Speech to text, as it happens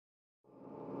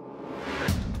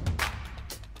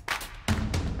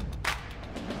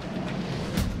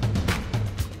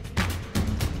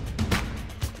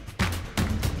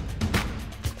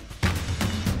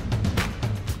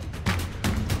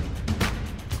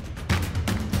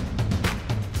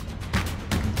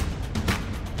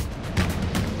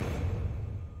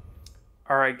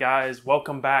Alright guys,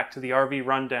 welcome back to the RV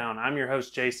Rundown. I'm your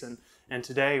host Jason, and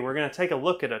today we're going to take a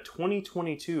look at a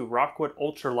 2022 Rockwood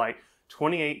Ultra Lite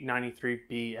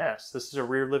 2893BS. This is a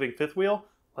rear living fifth wheel.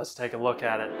 Let's take a look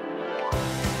at it.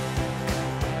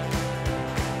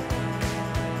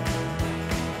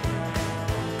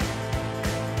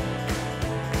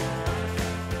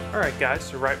 Alright guys,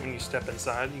 so right when you step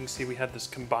inside, you can see we have this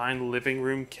combined living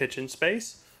room kitchen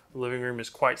space. The living room is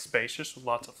quite spacious with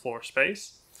lots of floor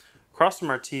space. Across from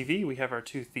our TV, we have our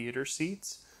two theater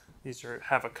seats. These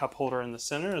have a cup holder in the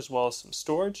center as well as some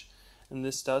storage. And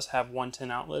this does have 110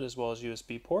 outlet as well as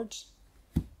USB ports.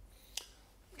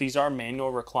 These are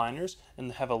manual recliners and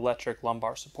they have electric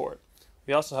lumbar support.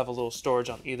 We also have a little storage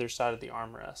on either side of the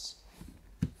armrests.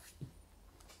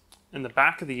 In the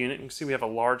back of the unit, you can see we have a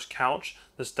large couch.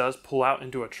 This does pull out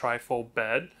into a trifold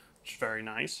bed, which is very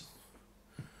nice.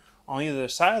 On either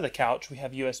side of the couch, we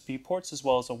have USB ports as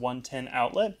well as a 110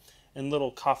 outlet and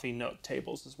little coffee nook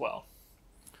tables as well.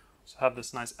 So have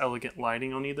this nice elegant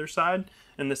lighting on either side,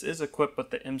 and this is equipped with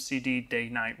the MCD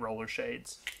day-night roller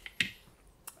shades.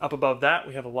 Up above that,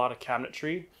 we have a lot of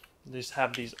cabinetry. These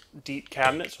have these deep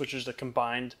cabinets, which is a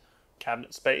combined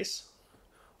cabinet space.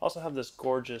 Also have this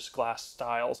gorgeous glass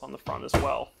stiles on the front as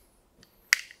well.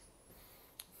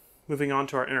 Moving on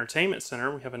to our entertainment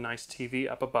center, we have a nice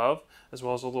TV up above, as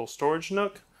well as a little storage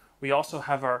nook. We also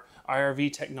have our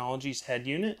IRV Technologies head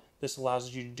unit. This allows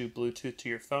you to do Bluetooth to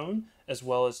your phone, as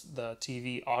well as the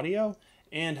TV audio,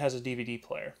 and has a DVD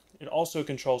player. It also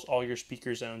controls all your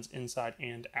speaker zones inside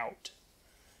and out.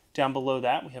 Down below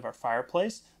that, we have our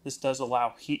fireplace. This does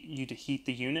allow you to heat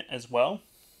the unit as well.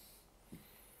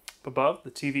 Up above,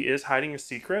 the TV is hiding a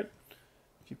secret.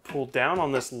 If you pull down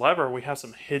on this lever, we have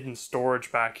some hidden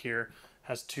storage back here. It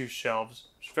has two shelves,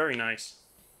 which is very nice.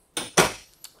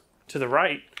 To the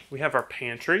right, we have our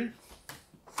pantry.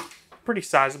 Pretty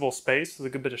sizable space with a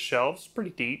good bit of shelves,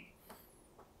 pretty deep.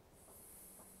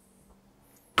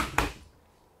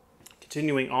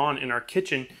 Continuing on in our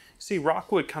kitchen, you see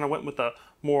Rockwood kind of went with a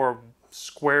more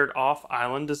squared off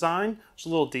island design. It's a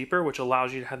little deeper, which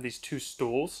allows you to have these two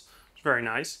stools. It's very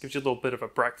nice, gives you a little bit of a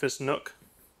breakfast nook.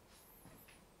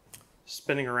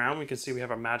 Spinning around, we can see we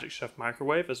have a Magic Chef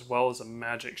microwave as well as a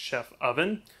Magic Chef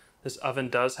oven. This oven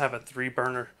does have a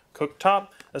 3-burner cooktop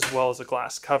as well as a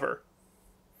glass cover.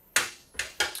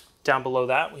 Down below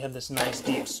that, we have this nice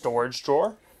deep storage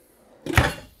drawer.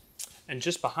 And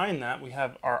just behind that, we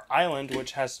have our island,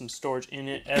 which has some storage in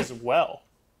it as well.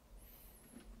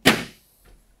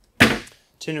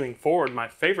 Continuing forward, my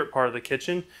favorite part of the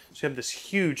kitchen is we have this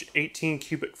huge 18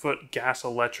 cubic foot gas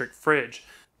electric fridge.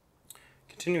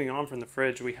 Continuing on from the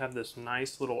fridge, we have this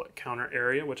nice little counter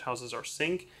area, which houses our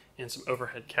sink and some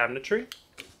overhead cabinetry.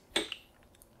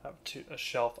 Have a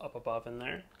shelf up above in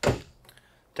there.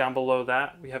 Down below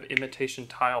that, we have imitation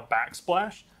tile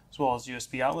backsplash, as well as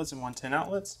USB outlets and 110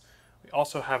 outlets. We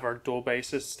also have our dual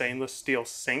basis stainless steel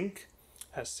sink. It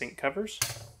has sink covers.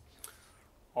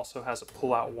 Also has a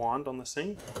pull-out wand on the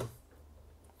sink.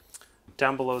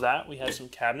 Down below that, we have some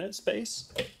cabinet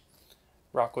space.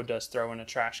 Rockwood does throw in a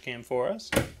trash can for us.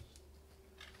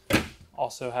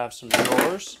 Also have some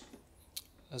drawers,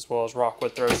 as well as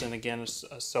Rockwood throws in again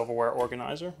a silverware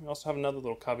organizer. We also have another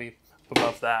little cubby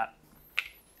above that.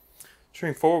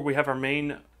 Turning forward, we have our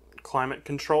main climate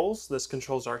controls. This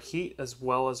controls our heat as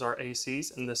well as our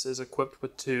ACs, and this is equipped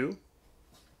with 2.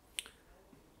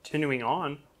 Continuing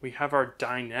on, we have our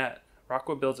dinette.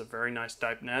 Rockwood builds a very nice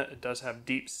dinette. It does have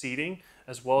deep seating,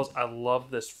 as well as I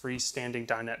love this freestanding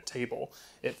dinette table.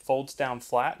 It folds down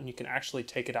flat, and you can actually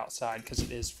take it outside because it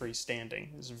is freestanding.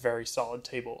 It's a very solid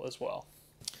table as well.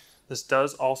 This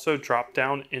does also drop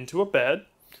down into a bed.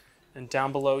 And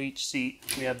down below each seat,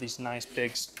 we have these nice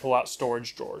big pull-out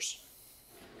storage drawers.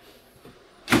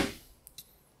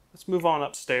 Let's move on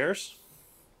upstairs.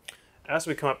 As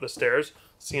we come up the stairs,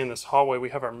 see in this hallway,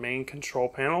 we have our main control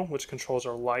panel, which controls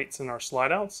our lights and our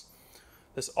slide-outs.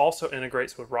 This also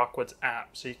integrates with Rockwood's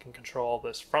app, so you can control all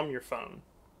this from your phone.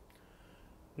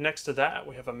 Next to that,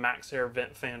 we have a MaxxAir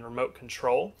vent fan remote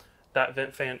control. That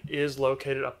vent fan is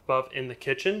located up above in the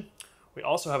kitchen. We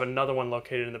also have another one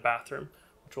located in the bathroom,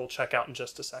 which we'll check out in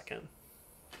just a second.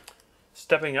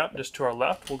 Stepping up just to our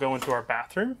left, we'll go into our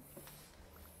bathroom.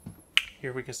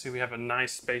 Here we can see we have a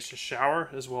nice spacious shower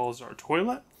as well as our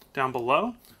toilet down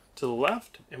below to the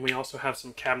left, and we also have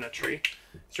some cabinetry.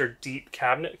 These are deep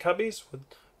cabinet cubbies with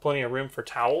plenty of room for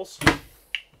towels.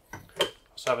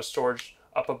 Also have a storage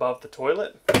up above the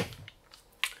toilet.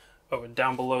 Oh, and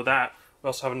down below that, we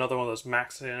also have another one of those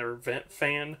MaxxAir vent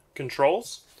fan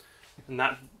controls. And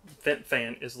that vent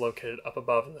fan is located up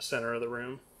above in the center of the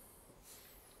room.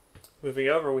 Moving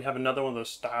over, we have another one of those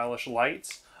stylish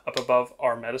lights up above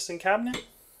our medicine cabinet.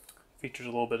 Features a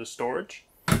little bit of storage.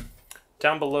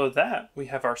 Down below that, we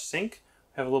have our sink.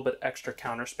 We have a little bit extra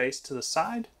counter space to the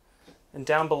side. And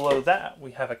down below that,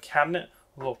 we have a cabinet,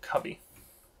 a little cubby.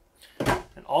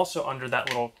 And also under that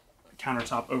little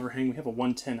countertop overhang, we have a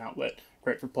 110 outlet,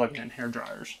 great for plugging in hair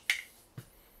dryers.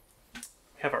 We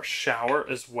have our shower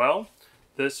as well.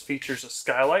 This features a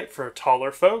skylight for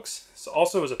taller folks. This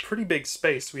also is a pretty big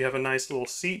space. We have a nice little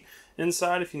seat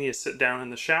inside if you need to sit down in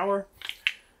the shower.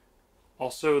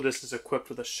 Also, this is equipped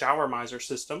with a shower miser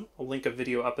system. I'll link a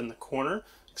video up in the corner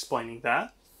explaining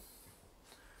that.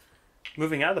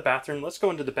 Moving out of the bathroom, let's go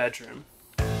into the bedroom.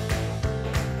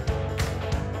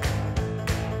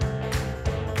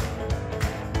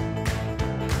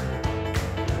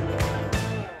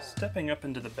 Stepping up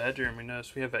into the bedroom, we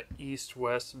notice we have an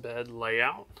east-west bed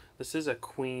layout. This is a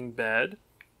queen bed.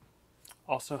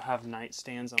 Also have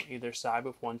nightstands on either side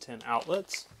with 110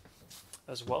 outlets,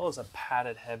 as well as a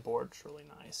padded headboard. It's really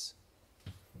nice.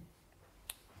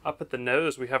 Up at the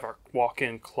nose, we have our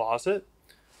walk-in closet.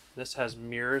 This has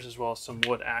mirrors as well as some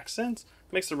wood accents.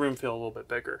 Makes the room feel a little bit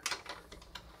bigger.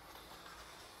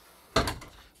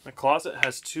 The closet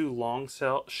has two long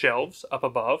shelves up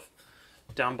above.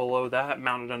 Down below that,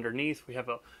 mounted underneath, we have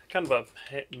a kind of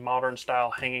a modern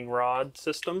style hanging rod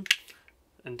system.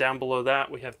 And down below that,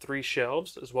 we have 3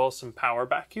 shelves as well as some power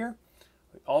back here.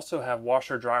 We also have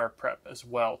washer dryer prep as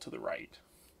well to the right.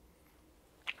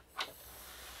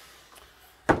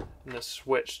 And the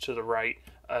switch to the right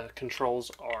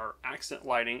controls our accent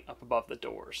lighting up above the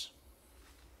doors.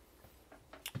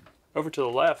 Over to the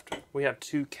left, we have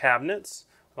 2 cabinets.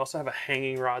 We also have a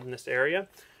hanging rod in this area.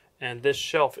 And this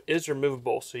shelf is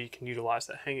removable, so you can utilize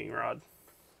that hanging rod.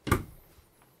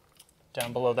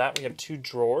 Down below that, we have 2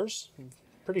 drawers,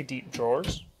 pretty deep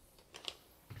drawers.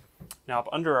 Now up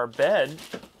under our bed,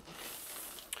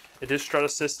 it is strut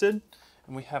assisted,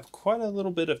 and we have quite a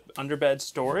little bit of underbed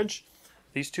storage.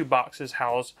 These 2 boxes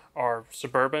house our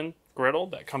Suburban griddle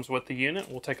that comes with the unit.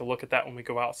 We'll take a look at that when we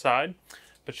go outside.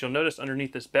 But you'll notice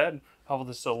underneath this bed, I have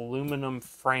this aluminum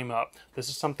frame up. This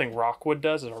is something Rockwood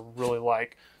does that I really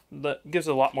like. That gives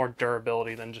a lot more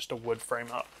durability than just a wood frame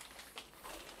up.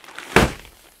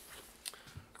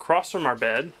 Across from our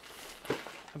bed, I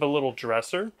have a little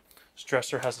dresser. This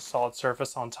dresser has a solid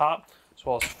surface on top, as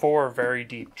well as 4 very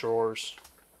deep drawers.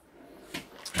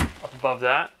 Up above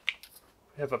that,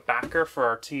 we have a backer for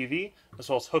our TV, as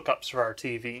well as hookups for our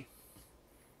TV.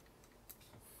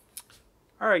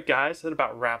 Alright guys, that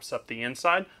about wraps up the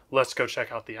inside. Let's go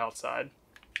check out the outside.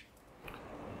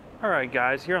 Alright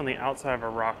guys, here on the outside of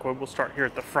our Rockwood, we'll start here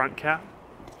at the front cap.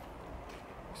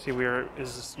 See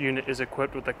this unit is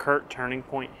equipped with a Curt turning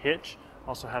point hitch.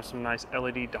 Also have some nice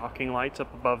LED docking lights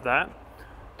up above that.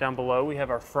 Down below we have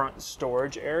our front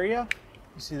storage area.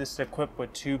 You see this is equipped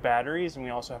with 2 batteries, and we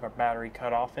also have our battery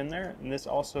cutoff in there. And this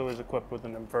also is equipped with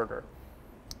an inverter.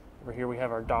 Over here we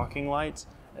have our docking lights,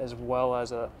 as well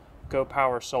as a Go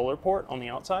Power solar port on the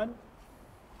outside.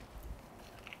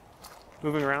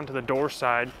 Moving around to the door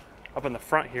side, up in the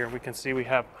front here, we can see we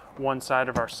have one side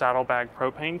of our saddlebag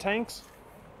propane tanks.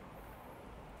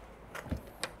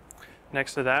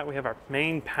 Next to that, we have our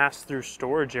main pass-through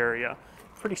storage area.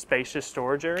 Pretty spacious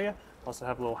storage area. Also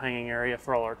have a little hanging area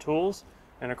for all our tools.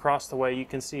 And across the way, you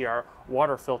can see our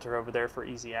water filter over there for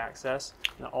easy access.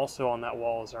 And also on that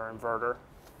wall is our inverter.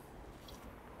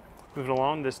 Moving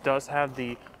along, this does have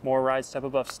the MORryde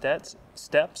step-above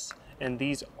steps, and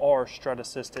these are strut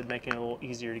assisted, making it a little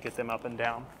easier to get them up and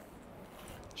down.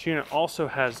 This unit also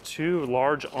has 2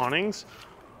 large awnings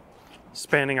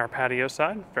spanning our patio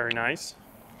side. Very nice.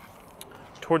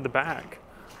 Toward the back,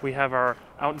 we have our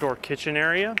outdoor kitchen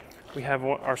area. We have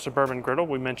our Suburban griddle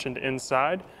we mentioned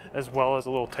inside, as well as a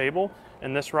little table,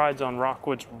 and this rides on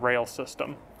Rockwood's rail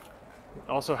system.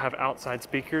 We also have outside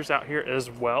speakers out here as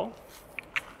well.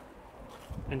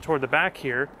 And toward the back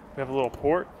here, we have a little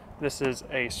port. This is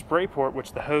a spray port,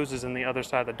 which the hose is in the other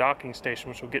side of the docking station,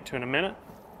 which we'll get to in a minute.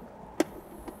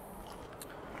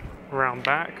 Around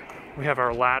back, we have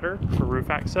our ladder for roof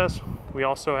access. We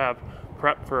also have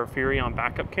prep for a Furrion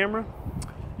backup camera.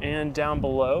 And down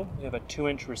below, we have a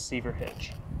 2-inch receiver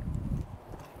hitch.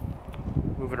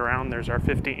 Move it around, there's our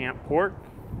 50 amp port.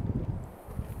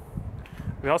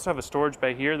 We also have a storage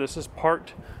bay here. This is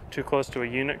parked too close to a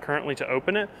unit currently to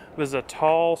open it. This is a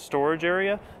tall storage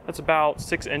area that's about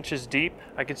 6 inches deep.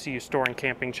 I could see you storing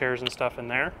camping chairs and stuff in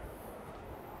there.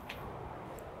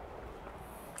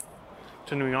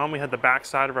 Continuing on, we have the back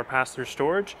side of our pass-through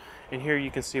storage, and here you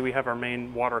can see we have our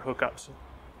main water hookups.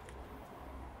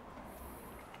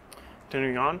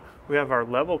 Continuing on, we have our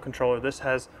level controller. This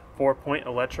has 4-point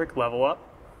electric level up.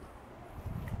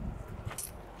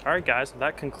 Alright guys,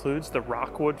 that concludes the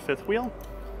Rockwood fifth wheel.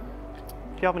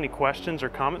 If you have any questions or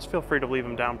comments, feel free to leave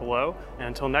them down below. And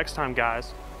until next time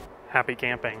guys, happy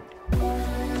camping.